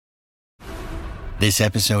This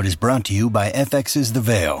episode is brought to you by FX's The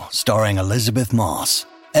Veil, starring Elizabeth Moss.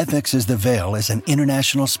 FX's The Veil is an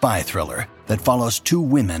international spy thriller that follows two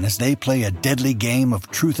women as they play a deadly game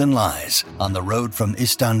of truth and lies on the road from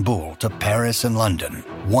Istanbul to Paris and London.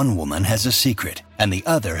 One woman has a secret, and the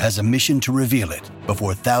other has a mission to reveal it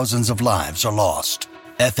before thousands of lives are lost.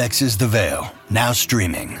 FX's The Veil, now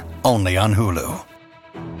streaming, only on Hulu.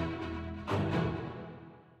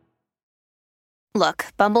 Look,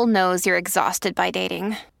 Bumble knows you're exhausted by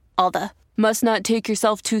dating. All the, must not take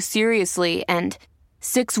yourself too seriously, and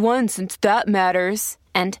 6'1" since that matters.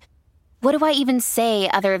 And what do I even say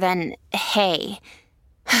other than, hey?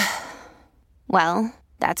 Well,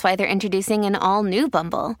 that's why they're introducing an all-new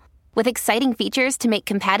Bumble, with exciting features to make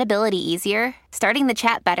compatibility easier, starting the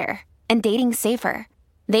chat better, and dating safer.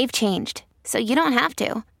 They've changed, so you don't have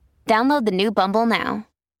to. Download the new Bumble now.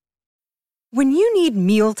 When you need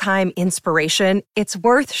mealtime inspiration, it's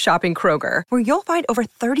worth shopping Kroger, where you'll find over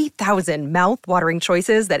 30,000 mouth-watering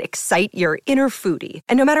choices that excite your inner foodie.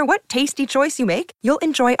 And no matter what tasty choice you make, you'll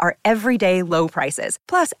enjoy our everyday low prices,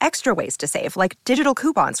 plus extra ways to save, like digital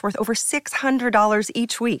coupons worth over $600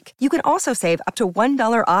 each week. You can also save up to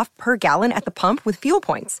 $1 off per gallon at the pump with fuel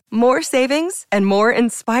points. More savings and more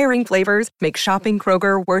inspiring flavors make shopping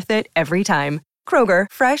Kroger worth it every time. Kroger,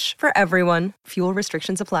 fresh for everyone. Fuel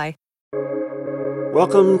restrictions apply.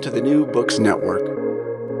 Welcome to the New Books Network.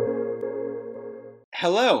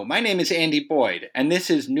 Hello, my name is Andy Boyd, and this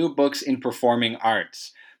is New Books in Performing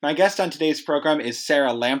Arts. My guest on today's program is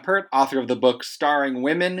Sarah Lampert, author of the book Starring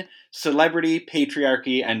Women, Celebrity,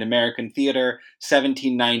 Patriarchy, and American Theater,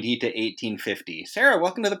 1790 to 1850. Sarah,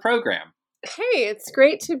 welcome to the program. Hey, it's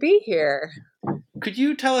great to be here. Could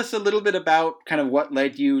you tell us a little bit about kind of what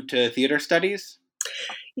led you to theater studies?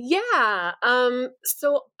 Yeah.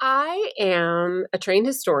 So I am a trained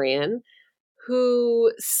historian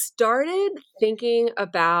who started thinking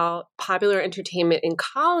about popular entertainment in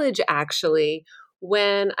college, actually,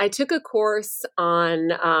 when I took a course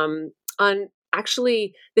on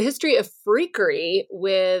actually the history of freakery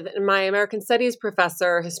with my American Studies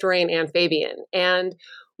professor, historian Ann Fabian. And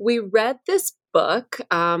we read this book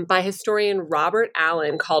by historian Robert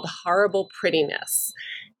Allen called Horrible Prettiness.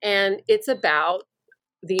 And it's about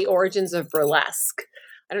the origins of burlesque.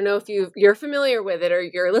 I don't know if you're familiar with it or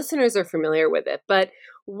your listeners are familiar with it, but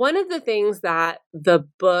one of the things that the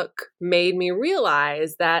book made me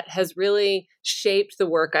realize that has really shaped the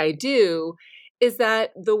work I do is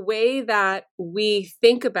that the way that we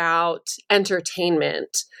think about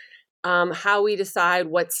entertainment, how we decide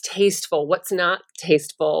what's tasteful, what's not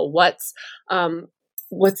tasteful, what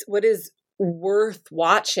is worth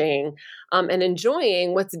watching and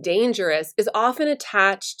enjoying, what's dangerous, is often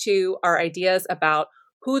attached to our ideas about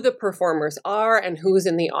who the performers are and who's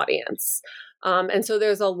in the audience. And so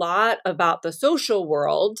there's a lot about the social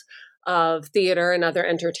world of theater and other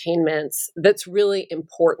entertainments that's really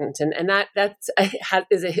important, and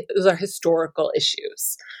those are historical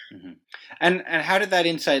issues. Mm-hmm. And how did that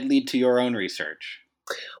insight lead to your own research?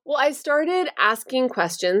 Well, I started asking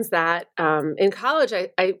questions that in college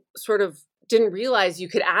I sort of didn't realize you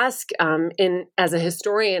could ask as a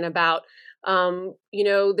historian about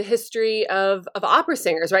the history of opera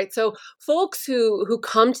singers, right? So folks who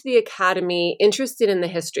come to the Academy interested in the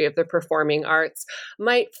history of the performing arts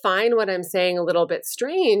might find what I'm saying a little bit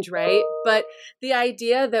strange, right? But the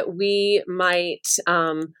idea that we might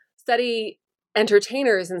study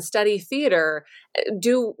entertainers and study theater,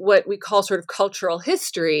 do what we call sort of cultural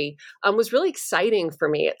history, was really exciting for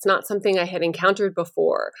me. It's not something I had encountered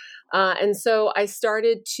before. And so I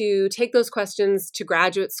started to take those questions to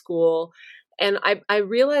graduate school. And I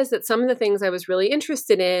realized that some of the things I was really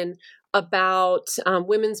interested in about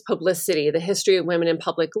women's publicity, the history of women in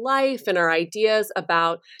public life, and our ideas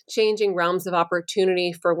about changing realms of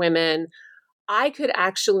opportunity for women, I could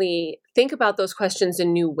actually think about those questions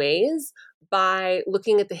in new ways by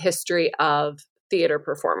looking at the history of theater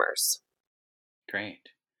performers. Great.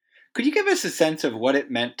 Could you give us a sense of what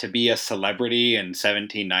it meant to be a celebrity in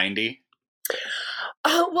 1790?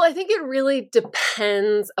 Well, I think it really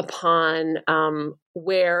depends upon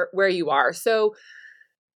where you are. So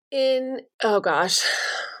let's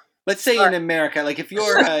say in America, like if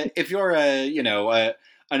you're an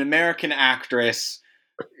American actress,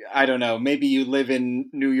 I don't know, maybe you live in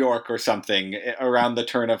New York or something around the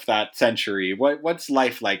turn of that century. What's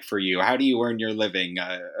life like for you? How do you earn your living?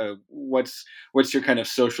 What's your kind of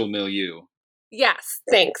social milieu? Yes,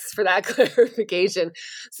 thanks for that clarification.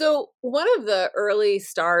 So one of the early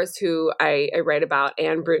stars who I write about,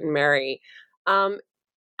 Anne Bruton Mary, I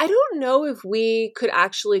don't know if we could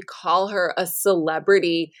actually call her a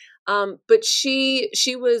celebrity But she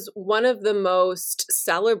was one of the most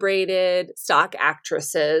celebrated stock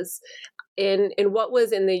actresses in what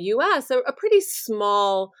was in the U.S. a pretty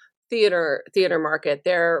small theater market.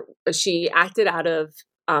 There, she acted out of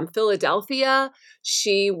Philadelphia.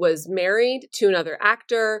 She was married to another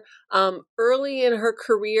actor. Early in her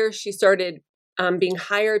career, she started being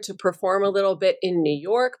hired to perform a little bit in New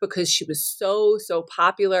York because she was so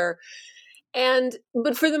popular.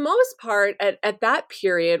 But for the most part, at that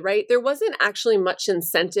period, right, there wasn't actually much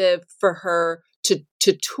incentive for her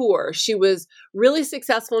to tour. She was really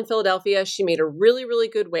successful in Philadelphia. She made a really, really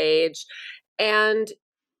good wage. And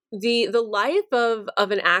the life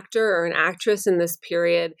of an actor or an actress in this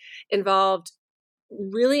period involved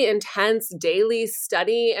really intense daily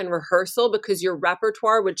study and rehearsal because your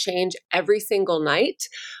repertoire would change every single night.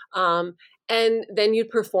 And then you'd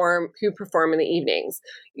perform in the evenings.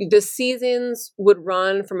 The seasons would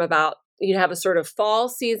run from you'd have a sort of fall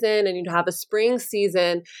season and you'd have a spring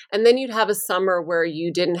season, and then you'd have a summer where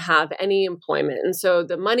you didn't have any employment. And so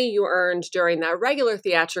the money you earned during that regular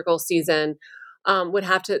theatrical season would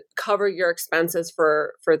have to cover your expenses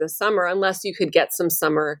for the summer, unless you could get some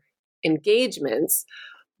summer engagements.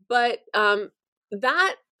 But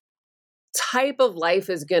that type of life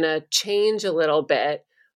is going to change a little bit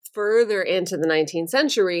further into the 19th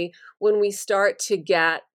century when we start to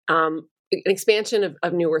get an expansion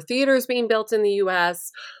of newer theaters being built in the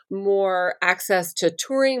U.S., more access to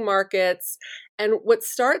touring markets. And what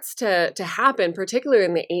starts to happen, particularly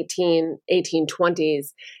in the 1820s,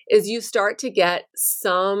 is you start to get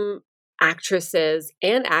some actresses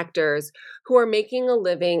and actors who are making a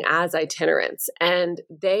living as itinerants, and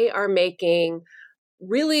they are making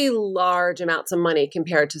really large amounts of money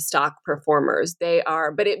compared to stock performers. They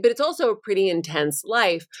are, but it's also a pretty intense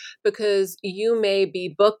life because you may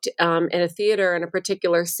be booked in a theater in a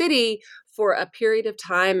particular city for a period of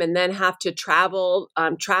time and then have to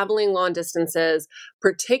traveling long distances,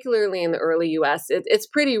 particularly in the early U.S. It's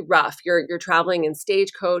pretty rough. You're traveling in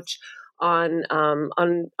stagecoach on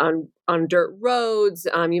dirt roads.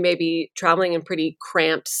 You may be traveling in pretty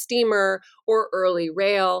cramped steamer or early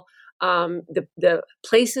rail. The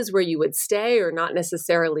places where you would stay are not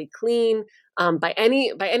necessarily clean by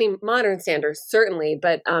any modern standards, certainly.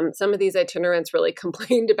 But some of these itinerants really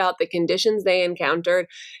complained about the conditions they encountered.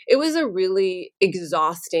 It was a really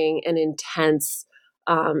exhausting and intense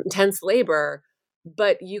labor,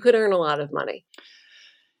 but you could earn a lot of money.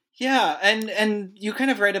 Yeah, and you kind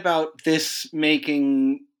of write about this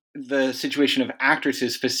making the situation of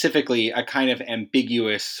actresses specifically a kind of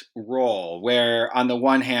ambiguous role, where on the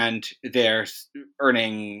one hand, they're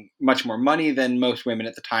earning much more money than most women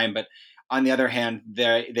at the time, but on the other hand,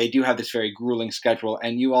 they do have this very grueling schedule.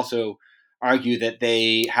 And you also argue that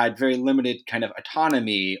they had very limited kind of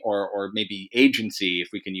autonomy or maybe agency, if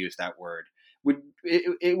we can use that word.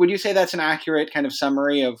 Would you say that's an accurate kind of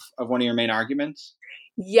summary of one of your main arguments?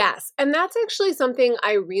 Yes. And that's actually something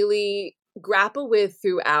I really grapple with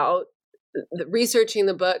throughout researching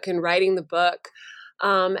the book and writing the book,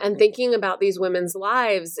 and thinking about these women's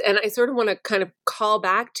lives. And I sort of want to kind of call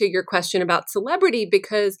back to your question about celebrity,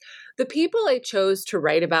 because the people I chose to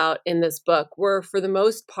write about in this book were, for the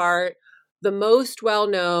most part, the most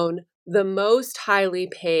well-known, the most highly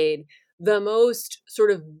paid, the most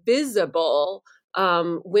sort of visible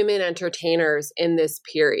women entertainers in this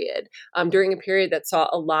period, during a period that saw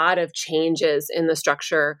a lot of changes in the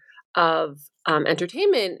structure of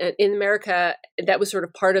entertainment in America. That was sort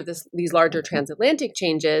of part of these larger transatlantic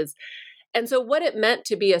changes. And so what it meant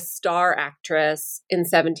to be a star actress in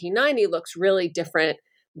 1790 looks really different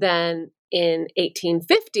than in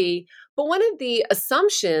 1850. But one of the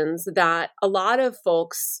assumptions that a lot of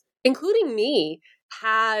folks, including me,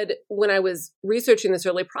 had when I was researching this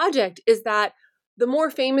early project is that the more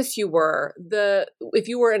famous you were, if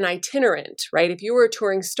you were an itinerant, right? If you were a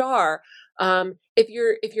touring star, if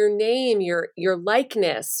your name, your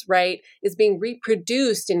likeness, right, is being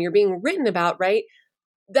reproduced and you're being written about, right,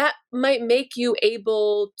 that might make you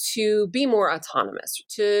able to be more autonomous,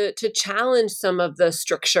 to challenge some of the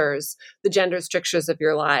strictures, the gender strictures of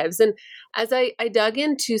your lives. And as I dug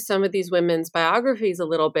into some of these women's biographies a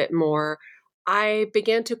little bit more, I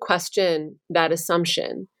began to question that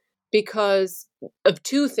assumption because of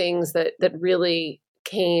two things that really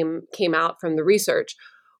came out from the research.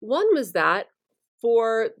 One was that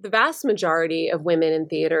for the vast majority of women in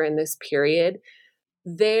theater in this period,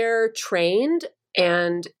 they're trained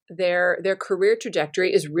and their career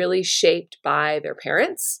trajectory is really shaped by their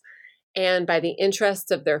parents and by the interests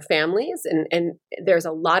of their families. And there's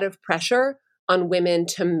a lot of pressure on women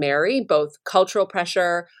to marry, both cultural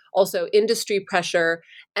pressure, also industry pressure.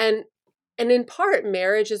 And And in part,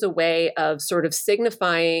 marriage is a way of sort of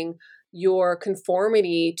signifying your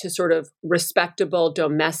conformity to sort of respectable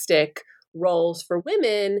domestic roles for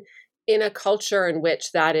women in a culture in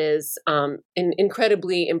which that is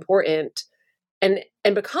incredibly important and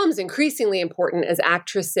becomes increasingly important as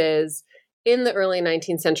actresses in the early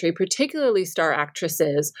 19th century, particularly star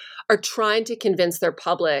actresses, are trying to convince their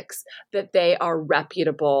publics that they are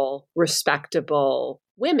reputable, respectable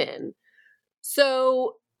women.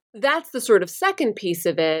 So that's the sort of second piece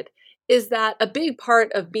of it, is that a big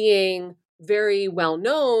part of being very well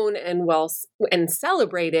known and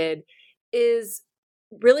celebrated is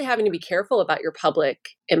really having to be careful about your public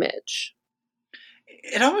image.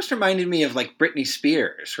 It almost reminded me of like Britney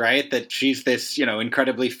Spears, right? That she's this,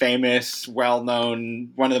 incredibly famous,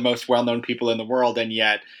 well-known, one of the most well-known people in the world, and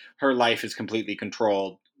yet her life is completely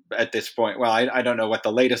controlled at this point. Well, I don't know what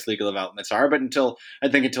the latest legal developments are, but until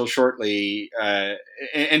shortly,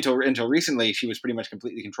 until recently, she was pretty much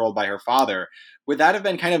completely controlled by her father. Would that have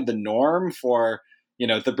been kind of the norm for,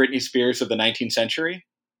 the Britney Spears of the 19th century?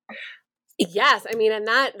 Yes, I mean, and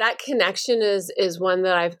that connection is one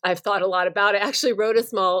that I've thought a lot about. I actually wrote a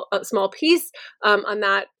small piece on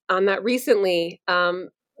that recently.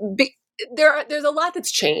 There's a lot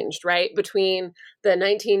that's changed, right, between the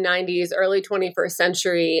 1990s, early 21st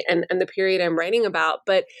century, and the period I'm writing about.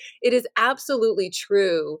 But it is absolutely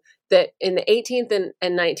true that in the 18th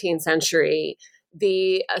and 19th century,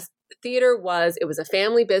 the theater was a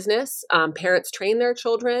family business. Parents trained their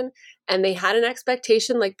children, and they had an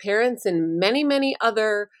expectation, like parents in many, many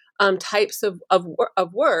other types of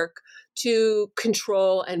work, to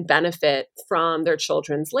control and benefit from their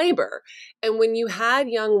children's labor. And when you had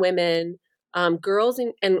young women, girls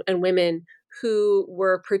and women who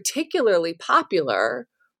were particularly popular,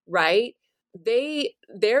 right?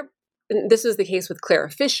 This was the case with Clara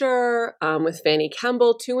Fisher, with Fanny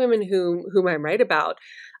Kemble, two women whom I write about.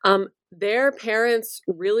 Their parents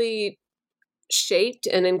really shaped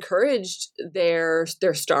and encouraged their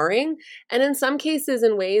starring, and in some cases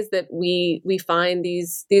in ways that we find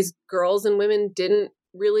these girls and women didn't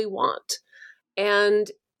really want. And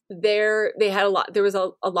there was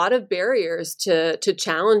a lot of barriers to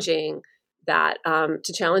challenging that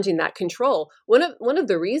control. One of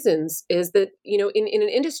the reasons is that in an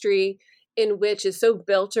industry in which is so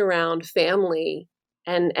built around family,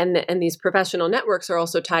 and these professional networks are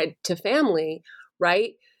also tied to family,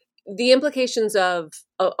 right? The implications of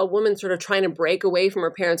a woman sort of trying to break away from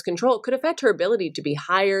her parents' control could affect her ability to be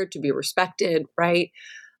hired, to be respected, right?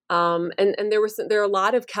 And there are a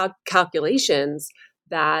lot of calculations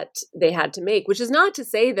that they had to make, which is not to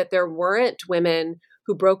say that there weren't women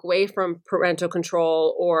who broke away from parental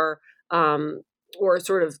control or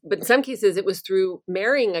but in some cases it was through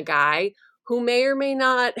marrying a guy who may or may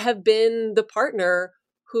not have been the partner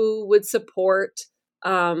who would support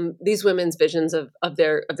these women's visions of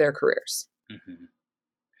their careers.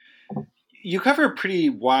 Mm-hmm. You cover a pretty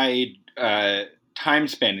wide time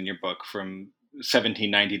span in your book, from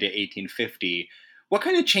 1790 to 1850. What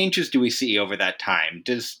kind of changes do we see over that time?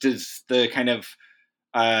 Does the kind of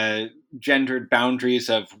gendered boundaries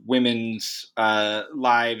of women's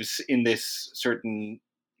lives in this certain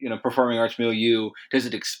performing arts milieu, does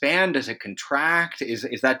it expand? Does it contract?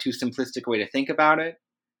 Is that too simplistic a way to think about it?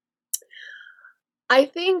 I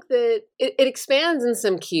think that it expands in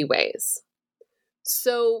some key ways.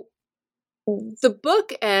 So the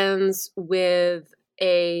book ends with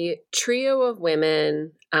a trio of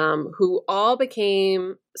women who all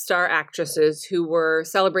became star actresses who were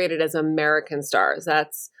celebrated as American stars.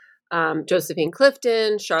 That's Josephine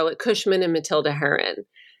Clifton, Charlotte Cushman, and Matilda Herron.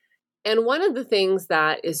 And one of the things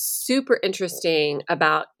that is super interesting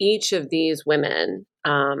about each of these women,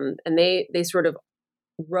 and they sort of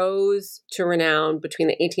rose to renown between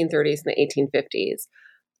the 1830s and the 1850s.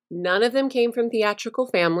 None of them came from theatrical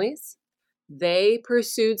families. They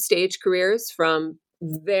pursued stage careers from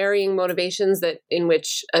varying motivations in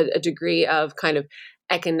which a degree of kind of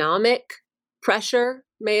economic pressure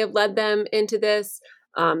may have led them into this,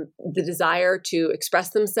 the desire to express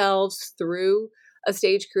themselves through a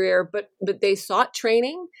stage career, but they sought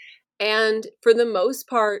training. And for the most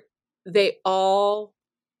part,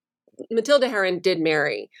 Matilda Herron did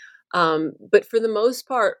marry, but for the most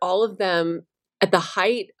part, all of them at the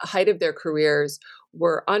height of their careers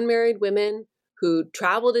were unmarried women who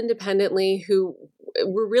traveled independently, who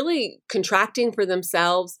were really contracting for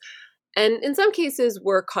themselves, and in some cases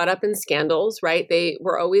were caught up in scandals, right? They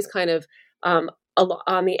were always kind of on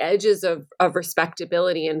the edges of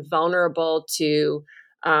respectability and vulnerable to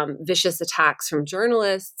vicious attacks from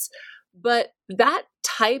journalists. But that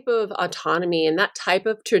type of autonomy and that type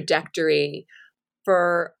of trajectory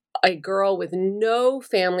for a girl with no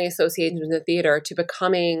family association with the theater to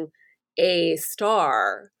becoming a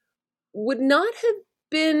star would not have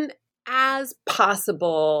been as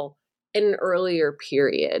possible in an earlier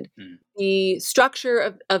period. The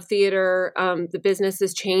structure of theater, the business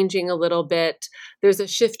is changing a little bit. There's a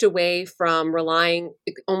shift away from relying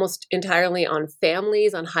almost entirely on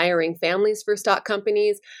families, on hiring families for stock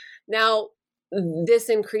companies. Now, this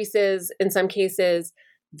increases, in some cases,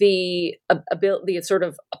 the sort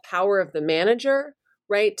of power of the manager,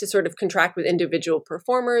 right, to sort of contract with individual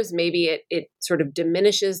performers. Maybe it sort of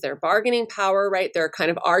diminishes their bargaining power, right? There are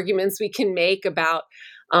kind of arguments we can make about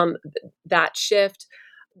that shift.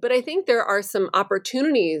 But I think there are some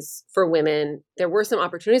opportunities for women. There were some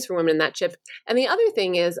opportunities for women in that shift. And the other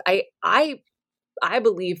thing is, I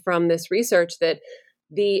believe from this research that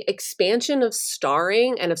the expansion of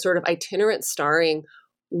starring and of sort of itinerant starring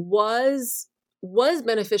was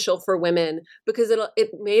beneficial for women because it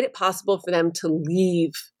made it possible for them to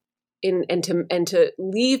leave and to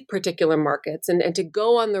leave particular markets and to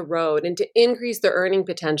go on the road and to increase their earning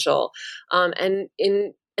potential.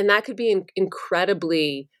 And that could be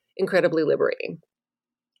incredibly, incredibly liberating.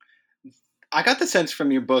 I got the sense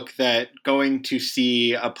from your book that going to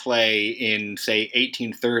see a play in, say,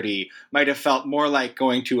 1830 might have felt more like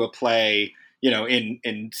going to a play, in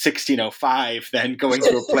 1605 than going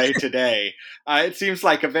to a play today. It seems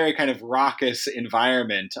like a very kind of raucous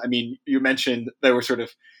environment. I mean, you mentioned there were sort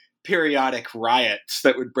of periodic riots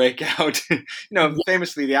that would break out,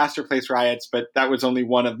 famously the Astor Place riots, but that was only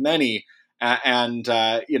one of many.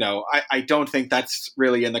 I don't think that's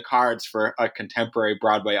really in the cards for a contemporary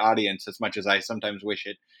Broadway audience as much as I sometimes wish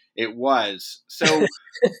it was. So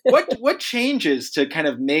what changes to kind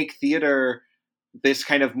of make theater this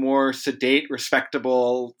kind of more sedate,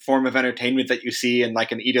 respectable form of entertainment that you see in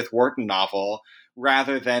like an Edith Wharton novel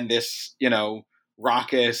rather than this,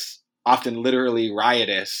 raucous, often literally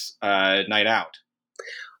riotous night out?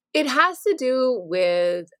 It has to do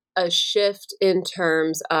with a shift in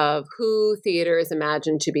terms of who theater is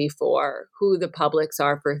imagined to be for, who the publics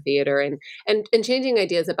are for theater, and changing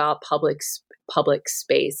ideas about public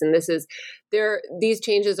space. And these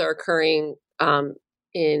changes are occurring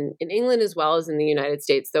in England as well as in the United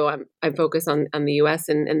States. Though I'm focused on the U.S.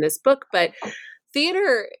 in this book, but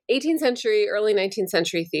theater, 18th century, early 19th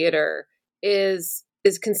century theater is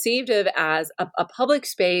conceived of as a public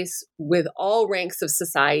space with all ranks of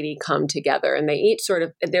society come together. And they each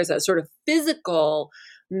there's a sort of physical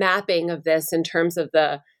mapping of this in terms of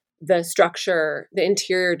the structure, the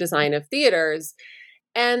interior design of theaters.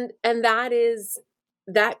 And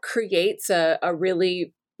that creates a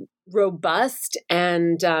really robust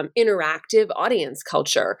and interactive audience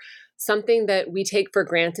culture. Something that we take for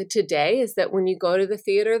granted today is that when you go to the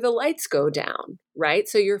theater, the lights go down, right?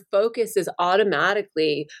 So your focus is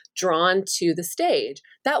automatically drawn to the stage.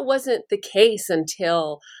 That wasn't the case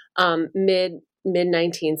until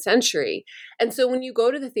mid-19th century. And so when you go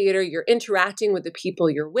to the theater, you're interacting with the people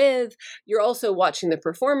you're with. You're also watching the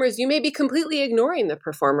performers. You may be completely ignoring the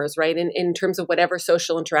performers, right? In terms of whatever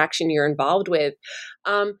social interaction you're involved with.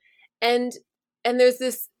 And there's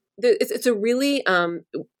this, it's a really,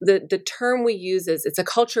 the term we use is it's a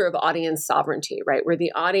culture of audience sovereignty, right? Where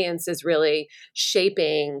the audience is really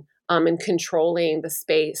shaping and controlling the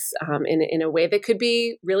space in a way that could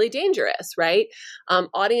be really dangerous, right?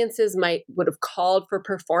 Audiences would have called for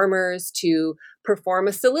performers to perform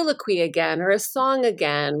a soliloquy again or a song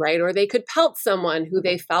again, right? Or they could pelt someone who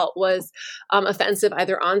they felt was offensive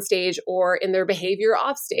either on stage or in their behavior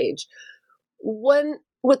off stage.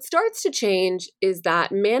 What starts to change is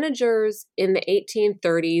that managers in the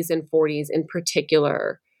 1830s and 40s in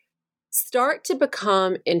particular start to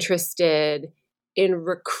become interested in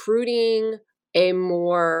recruiting a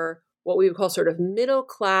more, what we would call sort of middle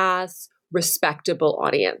class, respectable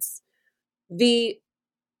audience. The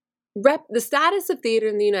status of theater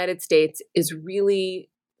in the United States is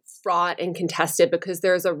really fraught and contested because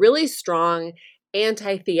there's a really strong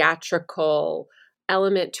anti-theatrical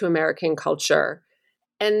element to American culture.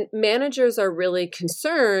 And managers are really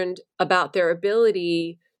concerned about their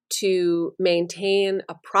ability to maintain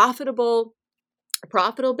a profitable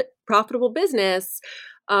business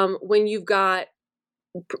when you've got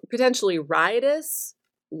potentially riotous,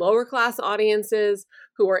 lower class audiences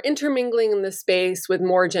who are intermingling in the space with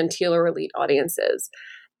more genteel or elite audiences.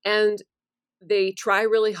 And they try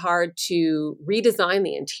really hard to redesign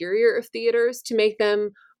the interior of theaters to make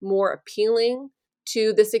them more appealing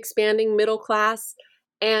to this expanding middle class.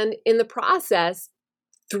 And in the process,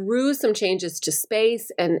 through some changes to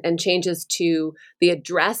space and changes to the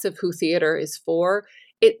address of who theater is for,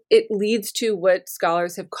 it leads to what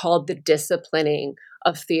scholars have called the disciplining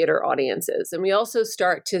of theater audiences. And we also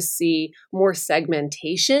start to see more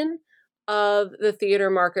segmentation of the theater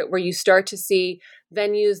market, where you start to see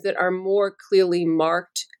venues that are more clearly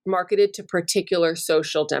marketed to particular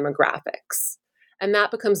social demographics. And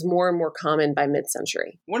that becomes more and more common by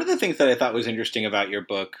mid-century. One of the things that I thought was interesting about your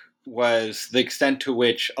book was the extent to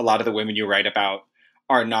which a lot of the women you write about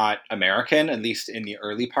are not American, at least in the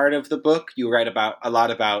early part of the book. You write about a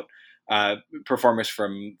lot about performers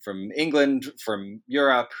from England, from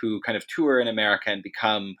Europe, who kind of tour in America and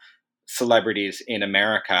become celebrities in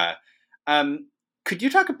America. Could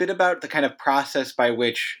you talk a bit about the kind of process by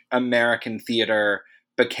which American theater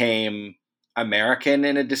became American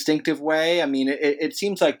in a distinctive way? I mean, it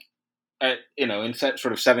seems like, in sort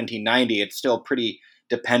of 1790, it's still pretty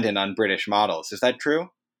dependent on British models. Is that true?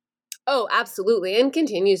 Oh, absolutely. And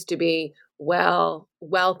continues to be well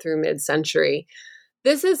through mid-century.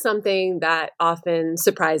 This is something that often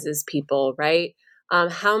surprises people, right?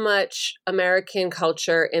 How much American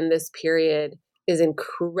culture in this period is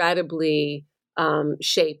incredibly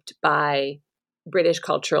shaped by British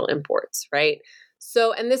cultural imports, right?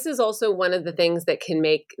 So, and this is also one of the things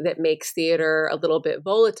that makes theater a little bit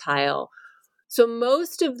volatile. So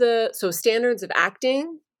standards of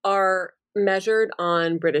acting are measured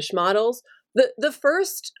on British models. The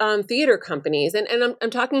first theater companies, and I'm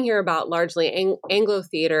talking here about largely Anglo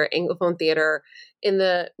theater, Anglophone theater,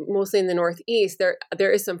 mostly in the Northeast.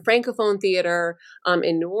 There is some Francophone theater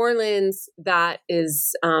in New Orleans that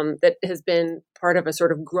has been part of a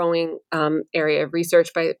sort of growing area of research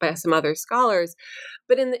by some other scholars.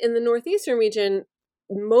 But in the Northeastern region,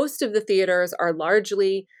 most of the theaters are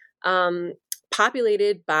largely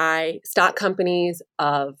populated by stock companies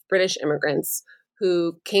of British immigrants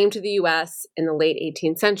who came to the U.S. in the late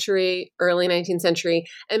 18th century, early 19th century,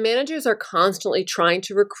 and managers are constantly trying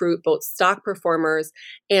to recruit both stock performers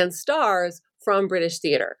and stars from British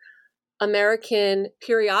theater. American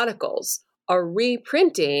periodicals are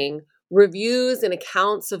reprinting reviews and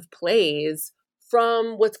accounts of plays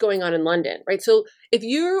from what's going on in London, right? So if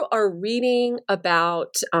you are reading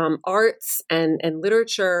about arts and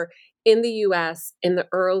literature in the U.S. in the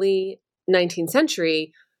early 19th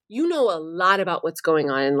century, you know a lot about what's going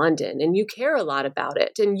on in London and you care a lot about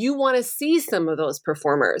it and you want to see some of those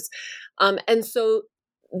performers. And so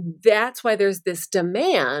that's why there's this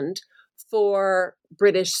demand for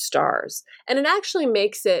British stars. And it actually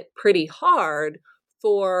makes it pretty hard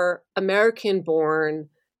for American-born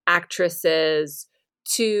actresses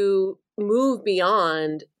to move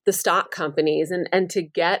beyond the stock companies and to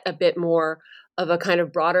get a bit more of a kind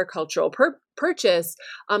of broader cultural purchase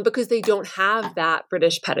because they don't have that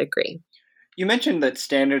British pedigree. You mentioned that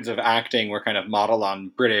standards of acting were kind of modeled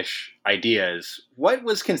on British ideas. What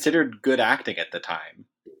was considered good acting at the time?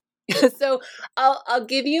 So I'll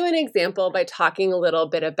give you an example by talking a little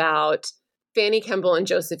bit about Fanny Kemble and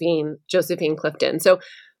Josephine Clifton. So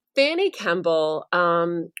Fanny Kemble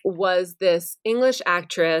was this English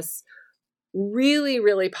actress, really,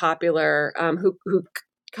 really popular, who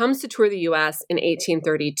comes to tour the U.S. in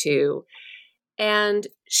 1832. And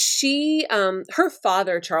she, her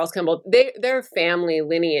father, Charles Kemble, their family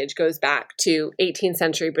lineage goes back to 18th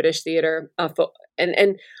century British theater.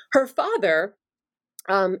 And her father,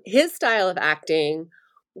 his style of acting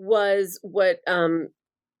was what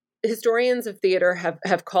historians of theater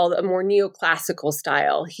have called a more neoclassical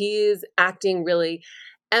style. His acting really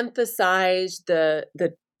emphasized the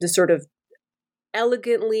sort of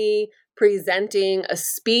elegantly presenting a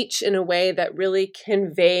speech in a way that really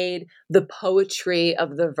conveyed the poetry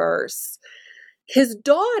of the verse. His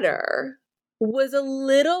daughter was a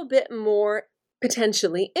little bit more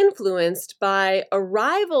potentially influenced by a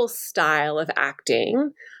rival style of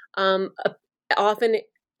acting, often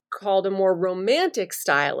called a more romantic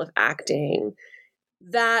style of acting,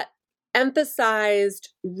 that emphasized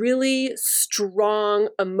really strong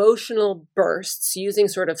emotional bursts, using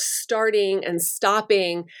sort of starting and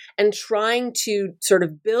stopping and trying to sort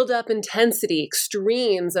of build up intensity,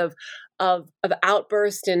 extremes of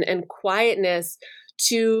outburst and quietness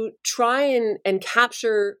to try and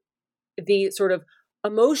capture the sort of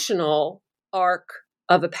emotional arc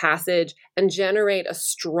of a passage and generate a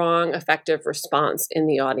strong, effective response in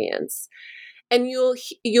the audience. And you'll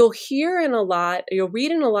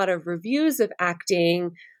read in a lot of reviews of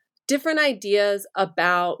acting, different ideas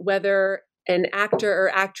about whether an actor or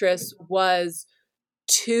actress was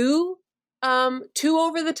too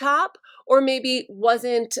over the top, or maybe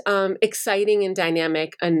wasn't exciting and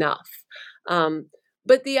dynamic enough.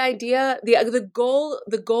 But the idea, the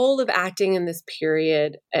goal of acting in this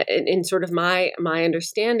period, in sort of my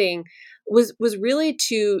understanding, was really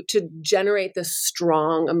to generate this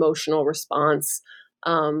strong emotional response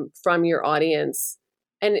from your audience.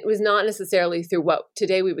 And it was not necessarily through what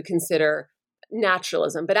today we would consider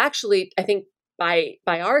naturalism, but actually, I think by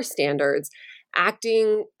our standards,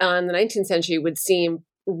 acting in the 19th century would seem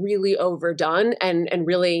really overdone and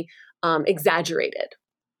really exaggerated.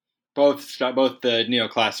 Both the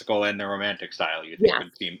neoclassical and the romantic style, you think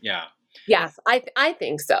would seem, yeah. Yes, I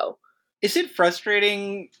think so. Is it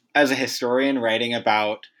frustrating as a historian writing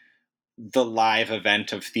about the live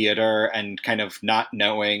event of theater and kind of not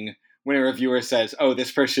knowing when a reviewer says, oh,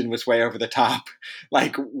 this person was way over the top,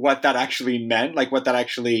 like what that actually meant, like what that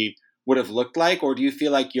actually would have looked like? Or do you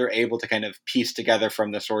feel like you're able to kind of piece together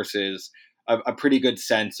from the sources a pretty good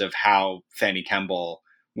sense of how Fanny Kemble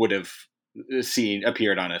would have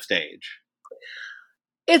appeared on a stage?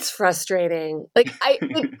 It's frustrating.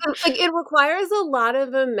 It requires a lot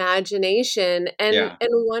of imagination. And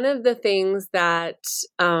one of the things that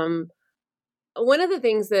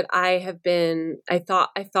I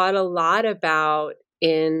thought a lot about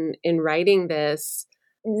in writing this.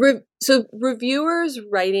 So reviewers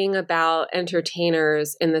writing about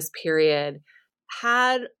entertainers in this period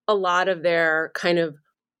had a lot of their kind of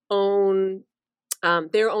own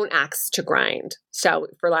axe to grind, so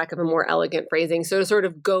for lack of a more elegant phrasing. So to sort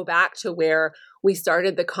of go back to where we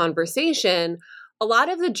started the conversation, a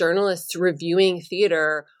lot of the journalists reviewing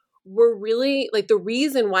theater were really like, the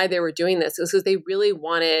reason why they were doing this is because they really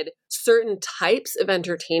wanted certain types of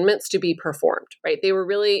entertainments to be performed, right? They were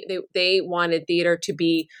really, they wanted theater to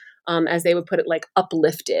be, as they would put it, like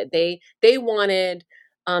uplifted. They wanted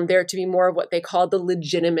there to be more of what they called the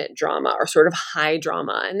legitimate drama, or sort of high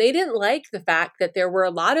drama. And they didn't like the fact that there were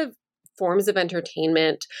a lot of forms of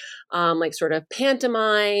entertainment, like sort of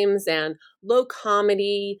pantomimes and low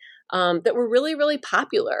comedy, that were really, really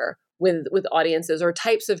popular with audiences, or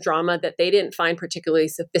types of drama that they didn't find particularly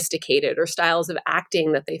sophisticated, or styles of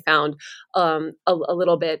acting that they found a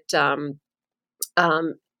little bit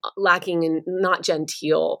lacking and not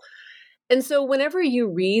genteel. And so whenever you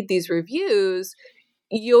read these reviews,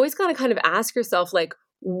 you always got to kind of ask yourself, like,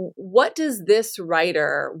 what does this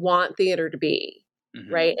writer want theater to be,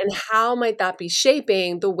 right? And how might that be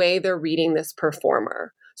shaping the way they're reading this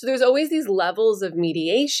performer? So there's always these levels of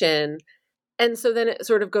mediation. And so then it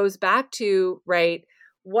sort of goes back to, right,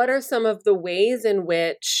 what are some of the ways in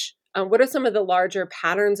which, what are some of the larger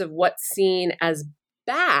patterns of what's seen as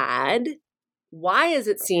bad? Why is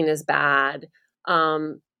it seen as bad?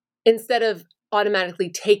 Instead of automatically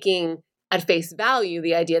taking at face value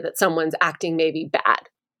the idea that someone's acting may be bad.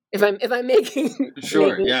 If I'm making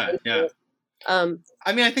sure, making yeah.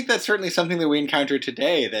 I mean, I think that's certainly something that we encounter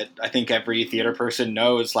today, that I think every theater person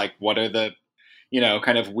knows, like, what are the,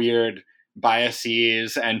 kind of weird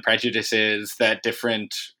biases and prejudices that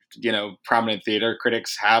different, prominent theater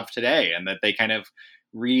critics have today, and that they kind of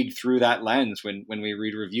read through that lens when we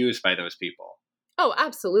read reviews by those people. Oh,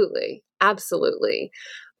 absolutely. Absolutely.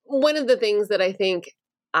 One of the things that I think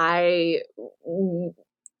I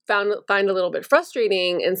find a little bit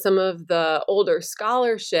frustrating in some of the older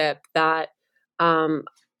scholarship that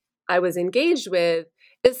I was engaged with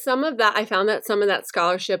is I found that some of that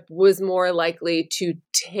scholarship was more likely to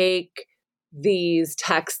take these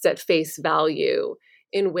texts at face value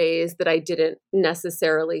in ways that I didn't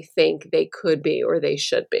necessarily think they could be or they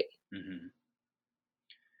should be. Mm-hmm.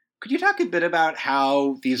 Could you talk a bit about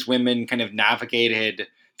how these women kind of navigated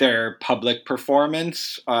their public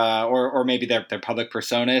performance, or maybe their public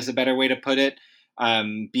persona is a better way to put it,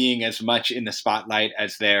 being as much in the spotlight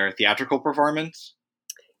as their theatrical performance?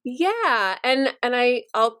 Yeah, and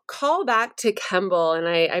I'll call back to Kemble, and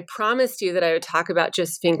I promised you that I would talk about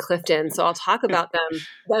Josephine Clifton, so I'll talk about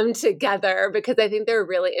them together, because I think they're a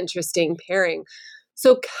really interesting pairing.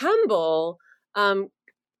 So Kemble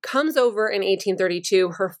comes over in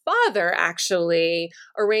 1832. Her father actually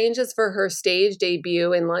arranges for her stage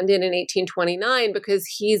debut in London in 1829 because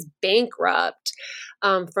he's bankrupt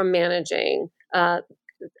from managing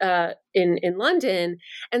in London.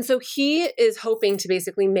 And so he is hoping to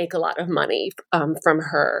basically make a lot of money from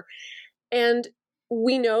her. And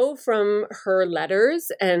we know from her letters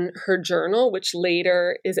and her journal, which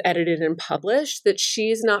later is edited and published, that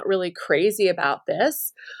she's not really crazy about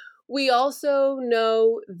this. We also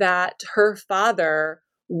know that her father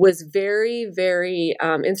was very, very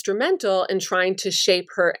instrumental in trying to shape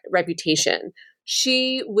her reputation.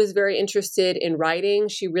 She was very interested in writing.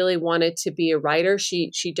 She really wanted to be a writer.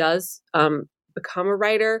 She does become a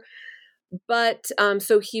writer. But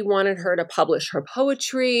so he wanted her to publish her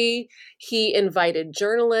poetry. He invited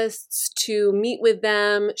journalists to meet with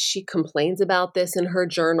them. She complains about this in her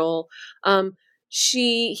journal.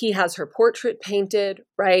 He has her portrait painted,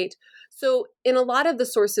 right? So in a lot of the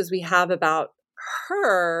sources we have about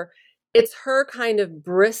her, it's her kind of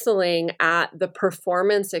bristling at the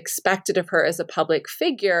performance expected of her as a public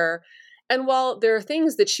figure. And while there are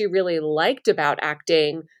things that she really liked about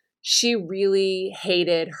acting, she really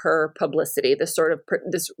hated her publicity. This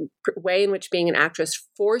way in which being an actress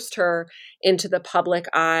forced her into the public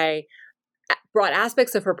eye, brought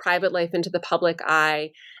aspects of her private life into the public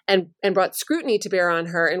eye, and brought scrutiny to bear on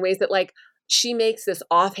her in ways that, like, she makes this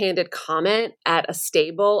offhanded comment at a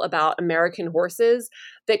stable about American horses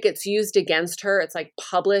that gets used against her. It's like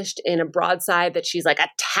published in a broadside that she's like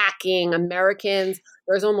attacking Americans.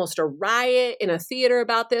 There's almost a riot in a theater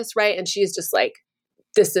about this, right? And she's just like,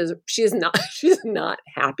 she's not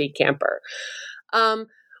happy camper.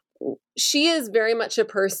 She is very much a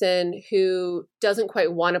person who doesn't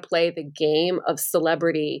quite want to play the game of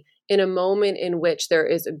celebrity in a moment in which there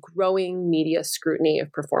is a growing media scrutiny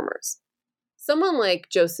of performers. Someone like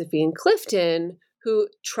Josephine Clifton,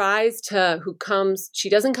 she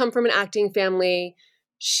doesn't come from an acting family.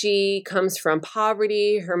 She comes from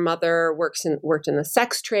poverty. Her mother worked in the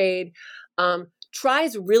sex trade.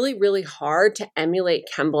 Tries really, really hard to emulate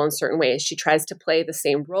Kemble in certain ways. She tries to play the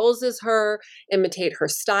same roles as her, imitate her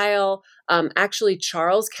style. Actually,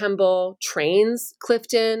 Charles Kemble trains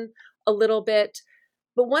Clifton a little bit.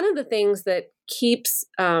 But one of the things that keeps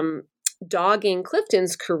dogging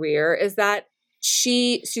Clifton's career is that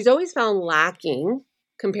she's always found lacking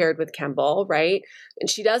compared with Kemble, right? And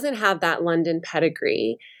she doesn't have that London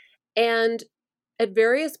pedigree. And at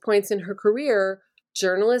various points in her career,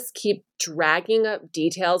 journalists keep dragging up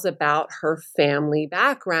details about her family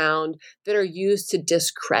background that are used to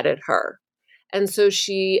discredit her. And so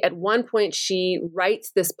at one point, she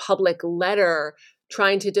writes this public letter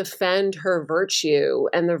trying to defend her virtue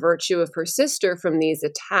and the virtue of her sister from these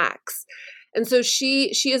attacks. And so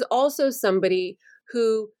she is also somebody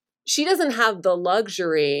who, she doesn't have the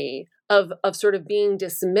luxury of sort of being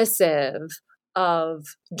dismissive of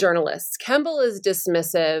journalists. Kemble is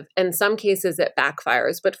dismissive. In some cases, it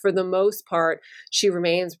backfires, but for the most part, she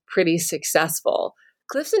remains pretty successful.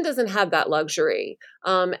 Clifton doesn't have that luxury,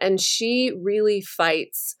 and she really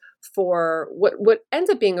fights for what ends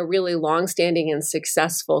up being a really long-standing and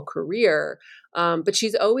successful career. But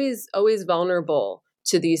she's always vulnerable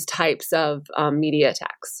to these types of media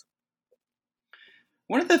attacks.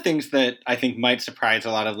 One of the things that I think might surprise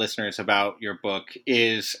a lot of listeners about your book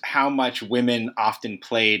is how much women often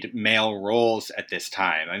played male roles at this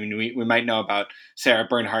time. I mean, we might know about Sarah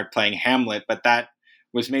Bernhardt playing Hamlet, but that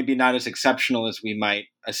was maybe not as exceptional as we might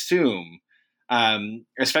assume,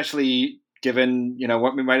 especially given,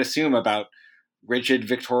 what we might assume about rigid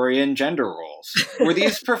Victorian gender roles. Were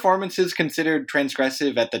these performances considered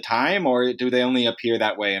transgressive at the time, or do they only appear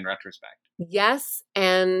that way in retrospect? Yes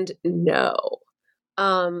and no.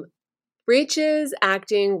 Breach's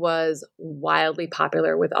acting was wildly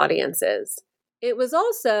popular with audiences. It was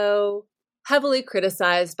also heavily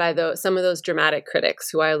criticized by some of those dramatic critics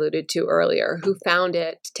who I alluded to earlier, who found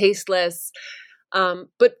it tasteless.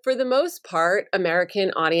 But for the most part, American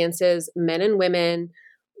audiences, men and women,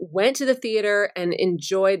 went to the theater and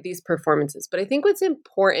enjoyed these performances. But I think what's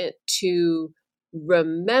important to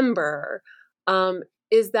remember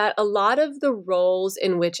is that a lot of the roles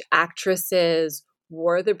in which actresses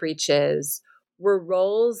wore the breeches were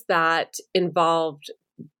roles that involved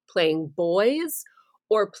playing boys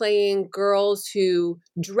or playing girls who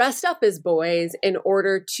dressed up as boys in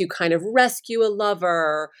order to kind of rescue a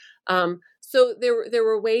lover. So there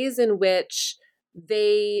were ways in which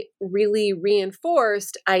they really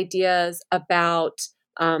reinforced ideas about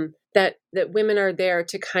that women are there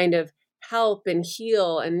to kind of help and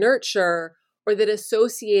heal and nurture, or that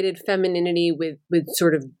associated femininity with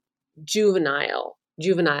sort of juvenileness.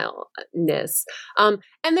 And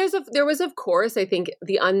there was, of course, I think,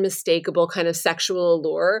 the unmistakable kind of sexual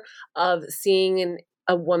allure of seeing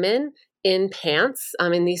a woman in pants,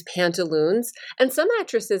 in these pantaloons. And some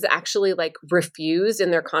actresses actually refused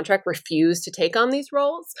to take on these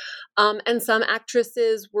roles. And some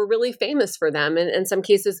actresses were really famous for them, and in some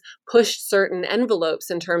cases pushed certain envelopes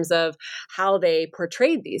in terms of how they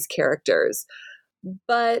portrayed these characters.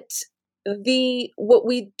 But what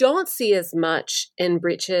we don't see as much in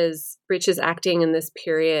Breach's acting in this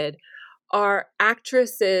period are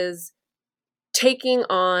actresses taking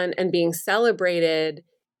on and being celebrated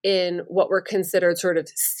in what were considered sort of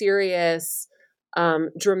serious,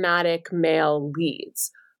 dramatic male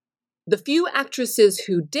leads. The few actresses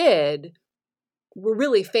who did were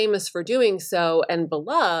really famous for doing so and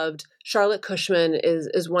beloved. Charlotte Cushman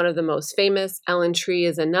is one of the most famous. Ellen Tree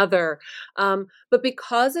is another. But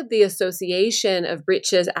because of the association of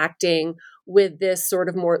Breach's acting with this sort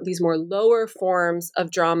of these more lower forms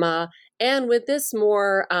of drama And with this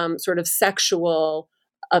more sort of sexual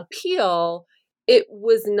appeal, it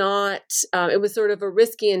was not, it was sort of a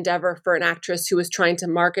risky endeavor for an actress who was trying to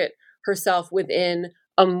market herself within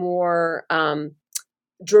a more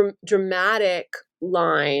dramatic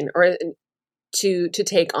line, or to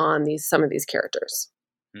take on some of these characters.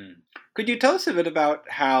 Could you tell us a bit about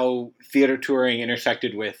how theater touring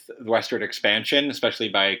intersected with the westward expansion, especially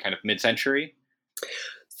by kind of mid-century?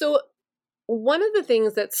 So one of the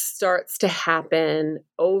things that starts to happen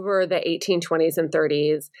over the 1820s and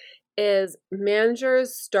 30s is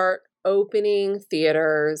managers start opening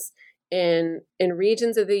theaters in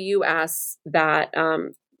regions of the U.S. that are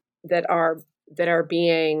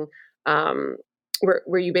being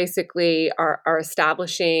where you basically are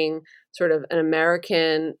establishing sort of an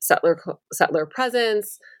American settler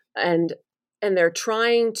presence, and they're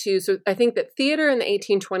trying to. So I think that theater in the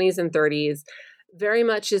 1820s and 30s very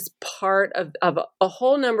much is part of a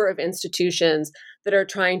whole number of institutions that are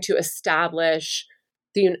trying to establish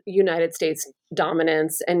the United States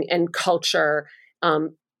dominance and culture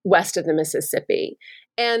west of the Mississippi.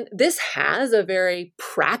 And this has a very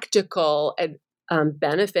practical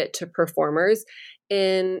benefit to performers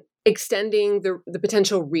in extending the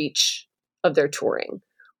potential reach of their touring,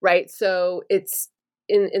 right? So it's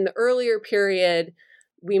in the earlier period,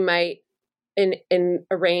 we might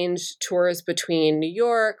arrange tours between New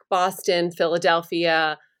York, Boston,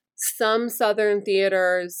 Philadelphia, some Southern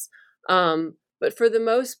theaters, but for the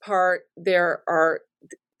most part, there are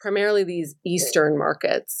primarily these Eastern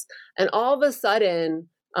markets. And all of a sudden,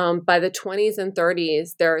 by the 20s and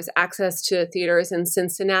 30s, there's access to theaters in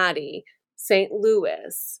Cincinnati, St.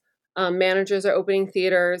 Louis. Managers are opening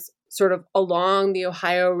theaters sort of along the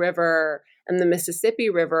Ohio River and the Mississippi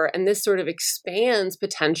River, and this sort of expands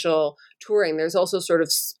potential touring. There's also sort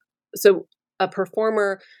of, so a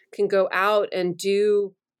performer can go out and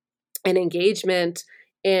do an engagement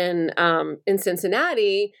in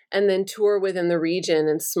Cincinnati and then tour within the region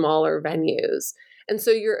in smaller venues. And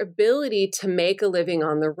so your ability to make a living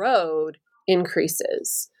on the road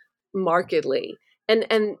increases markedly. And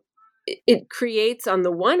it creates, on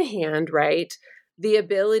the one hand, right, the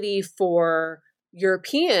ability for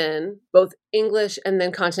European, both English and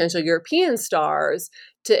then continental European stars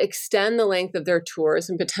to extend the length of their tours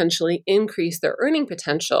and potentially increase their earning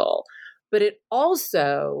potential. But it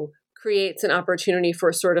also creates an opportunity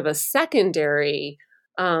for sort of a secondary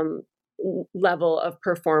level of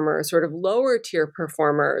performers, sort of lower tier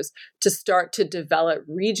performers, to start to develop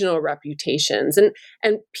regional reputations.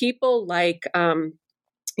 And people like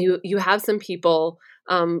you have some people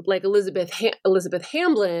like Elizabeth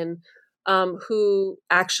Hamblin, who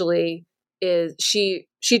actually is she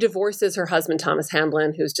divorces her husband Thomas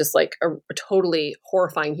Hamblin, who's just like a totally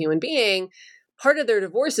horrifying human being. Part of their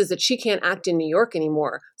divorce is that she can't act in New York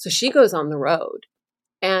anymore, so she goes on the road.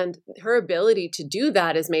 And her ability to do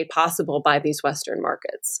that is made possible by these Western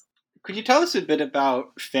markets. Could you tell us a bit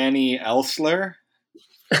about Fanny Elssler?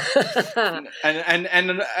 and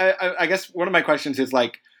I guess one of my questions is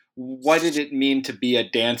like, what did it mean to be a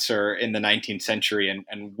dancer in the 19th century,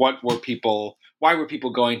 and why were people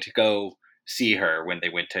going to go see her when they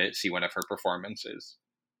went to see one of her performances?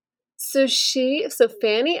 So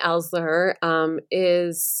Fanny Elssler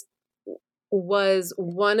was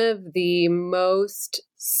one of the most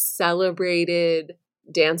celebrated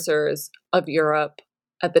dancers of Europe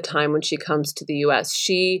at the time when she comes to the U.S.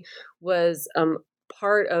 She was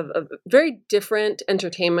part of a very different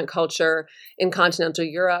entertainment culture in continental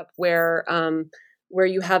Europe, where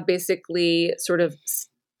you have basically sort of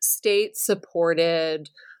state-supported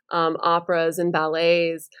operas and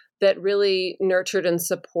ballets that really nurtured and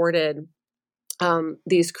supported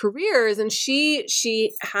these careers. And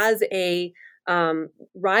she has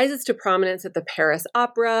rises to prominence at the Paris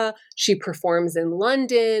Opera. She performs in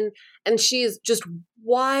London, and she is just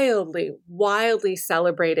wildly, wildly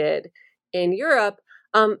celebrated in Europe.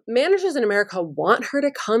 Managers in America want her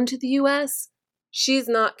to come to the U.S. She's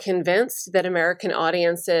not convinced that American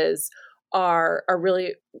audiences are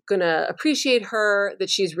really going to appreciate her, that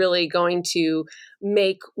she's really going to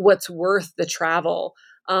make what's worth the travel.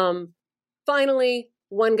 Finally,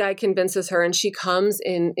 one guy convinces her, and she comes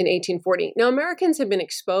in 1840. Now, Americans have been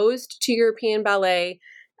exposed to European ballet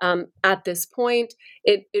at this point.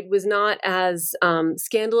 It was not as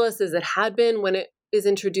scandalous as it had been when it is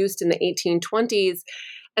introduced in the 1820s.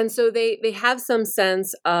 And so they have some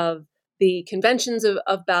sense of the conventions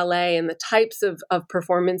of ballet and the types of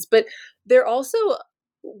performance. But they're also,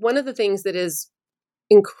 one of the things that is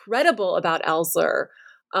incredible about Elssler,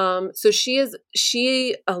 so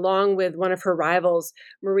she, along with one of her rivals,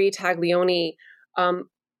 Marie Taglioni,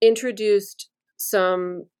 introduced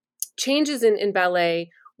some changes in ballet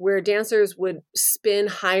where dancers would spin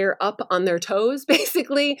higher up on their toes,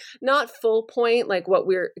 basically, not full point like what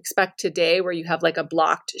we expect today, where you have like a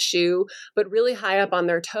blocked shoe, but really high up on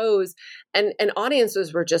their toes. And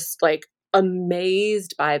audiences were just like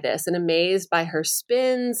amazed by this and amazed by her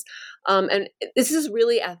spins. And this is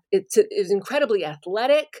really, it's incredibly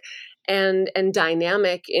athletic and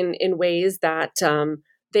dynamic in ways that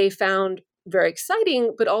they found very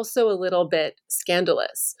exciting, but also a little bit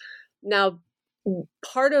scandalous. Now,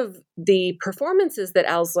 part of the performances that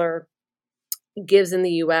Ellsler gives in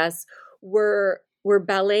the U.S. were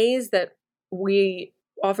ballets that we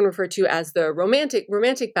often refer to as the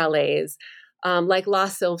romantic ballets, like La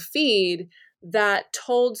Sylphide, that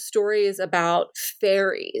told stories about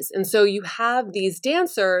fairies. And so you have these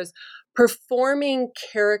dancers performing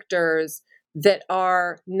characters that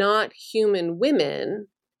are not human women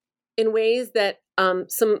in ways that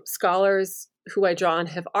some scholars who I draw on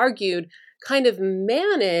have argued kind of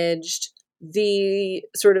managed the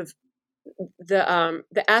sort of the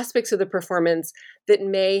aspects of the performance that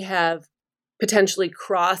may have potentially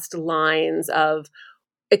crossed lines of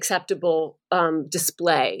acceptable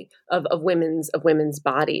display of women's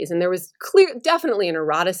bodies. And there was definitely an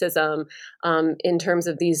eroticism in terms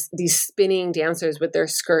of these spinning dancers with their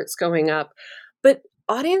skirts going up. But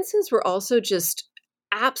audiences were also just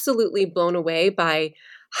absolutely blown away by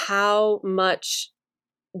how much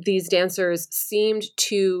these dancers seemed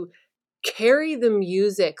to carry the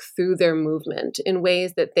music through their movement in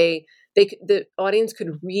ways that the audience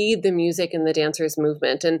could read the music in the dancers'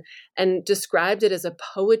 movement and described it as a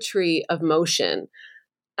poetry of motion.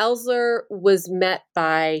 Ellsler was met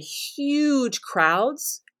by huge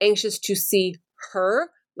crowds anxious to see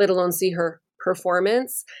her, let alone see her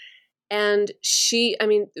performance. And she,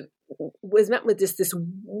 was met with this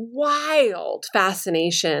wild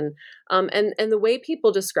fascination. And the way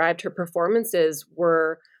people described her performances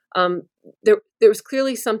were, there was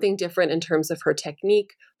clearly something different in terms of her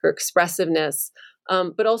technique, her expressiveness,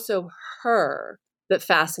 but also her that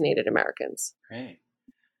fascinated Americans. Great.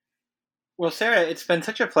 Well, Sarah, it's been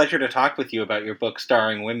such a pleasure to talk with you about your book,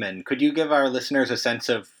 Starring Women. Could you give our listeners a sense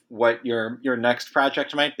of what your next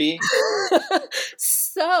project might be?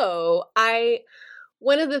 So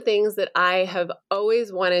one of the things that I have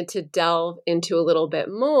always wanted to delve into a little bit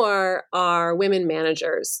more are women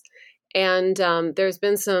managers. And there's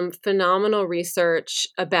been some phenomenal research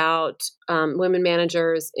about women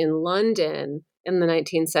managers in London in the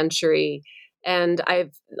 19th century. And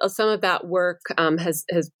some of that work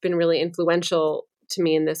has been really influential to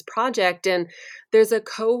me in this project. And there's a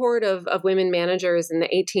cohort of women managers in the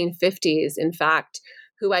 1850s, in fact,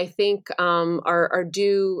 who I think are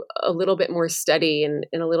due a little bit more study and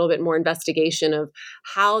a little bit more investigation of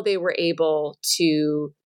how they were able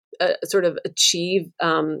to sort of achieve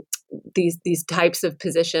these types of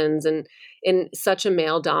positions and in such a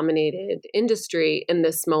male-dominated industry in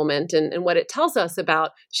this moment, and what it tells us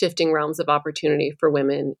about shifting realms of opportunity for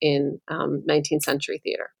women in 19th century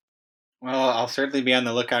theater. Well, I'll certainly be on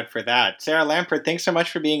the lookout for that. Sarah Lampert, thanks so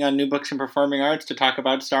much for being on New Books in Performing Arts to talk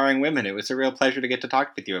about Starring Women. It was a real pleasure to get to talk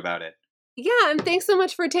with you about it. Yeah, and thanks so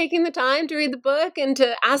much for taking the time to read the book and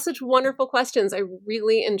to ask such wonderful questions. I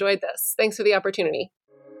really enjoyed this. Thanks for the opportunity.